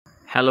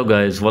Hello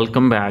guys,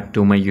 welcome back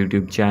to my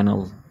YouTube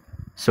channel.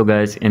 So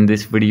guys, in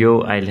this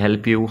video I'll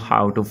help you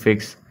how to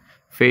fix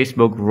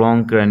Facebook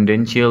wrong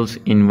credentials,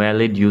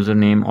 invalid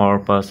username or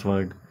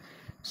password.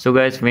 So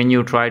guys, when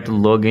you try to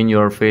log in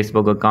your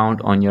Facebook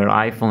account on your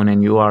iPhone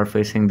and you are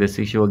facing this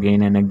issue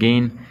again and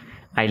again,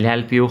 I'll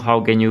help you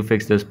how can you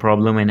fix this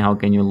problem and how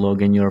can you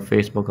log in your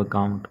Facebook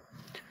account.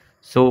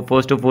 So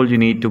first of all, you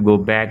need to go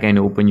back and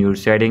open your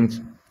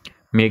settings.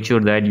 Make sure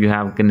that you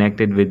have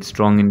connected with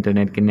strong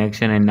internet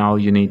connection, and now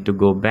you need to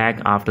go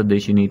back. After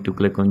this, you need to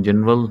click on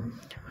general.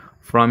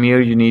 From here,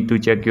 you need to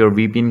check your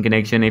VPN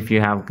connection. If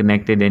you have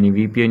connected any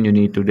VPN, you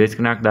need to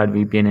disconnect that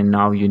VPN, and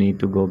now you need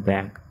to go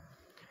back.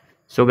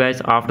 So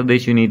guys, after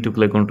this, you need to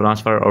click on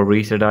transfer or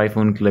reset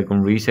iPhone. Click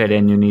on reset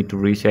and you need to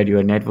reset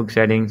your network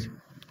settings,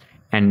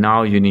 and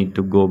now you need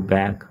to go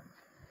back.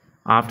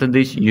 After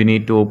this, you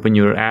need to open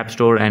your app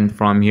store, and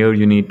from here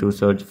you need to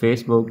search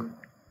Facebook.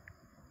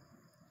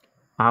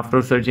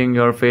 After searching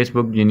your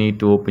Facebook, you need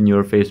to open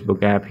your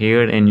Facebook app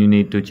here and you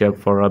need to check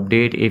for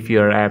update. If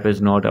your app is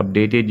not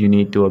updated, you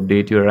need to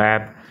update your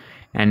app,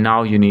 and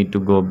now you need to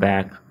go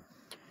back.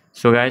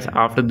 So guys,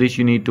 after this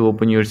you need to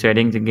open your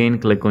settings again,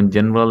 click on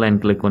general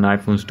and click on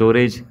iPhone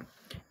storage,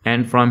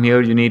 and from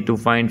here you need to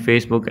find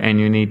Facebook and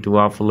you need to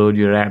offload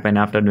your app, and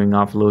after doing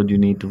offload you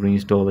need to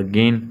reinstall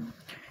again,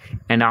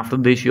 and after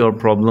this your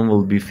problem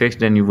will be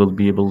fixed and you will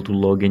be able to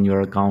log in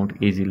your account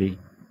easily.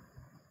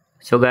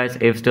 So guys,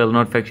 if still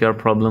not fix your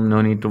problem,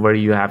 no need to worry,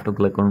 you have to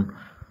click on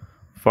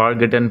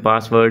forgotten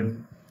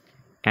password,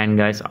 and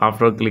guys,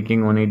 after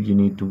clicking on it you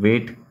need to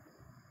wait.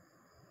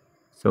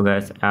 So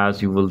guys,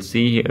 as you will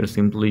see here,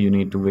 simply you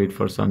need to wait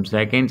for some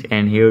seconds,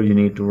 and here you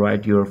need to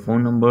write your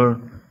phone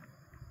number.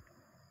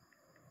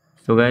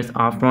 So guys,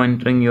 after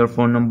entering your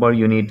phone number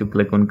you need to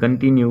click on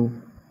continue.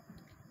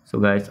 So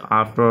guys,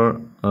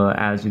 after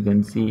as you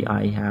can see,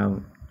 I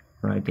have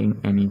writing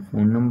any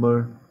phone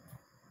number.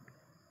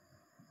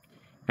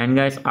 And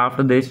guys,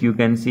 after this you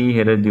can see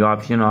here is the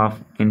option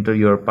of enter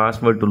your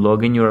password to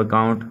log in your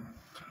account.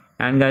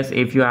 And guys,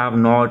 if you have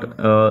not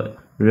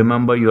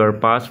remember your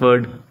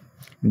password,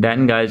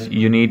 then guys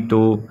you need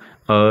to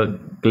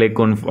click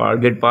on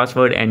forget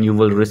password and you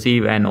will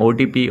receive an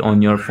OTP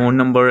on your phone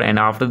number, and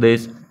after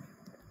this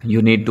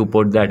you need to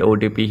put that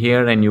OTP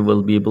here and you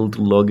will be able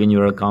to log in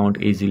your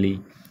account easily.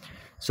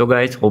 So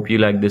guys, hope you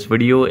like this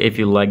video. If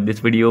you like this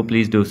video,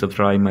 please do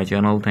subscribe my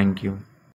channel. Thank you.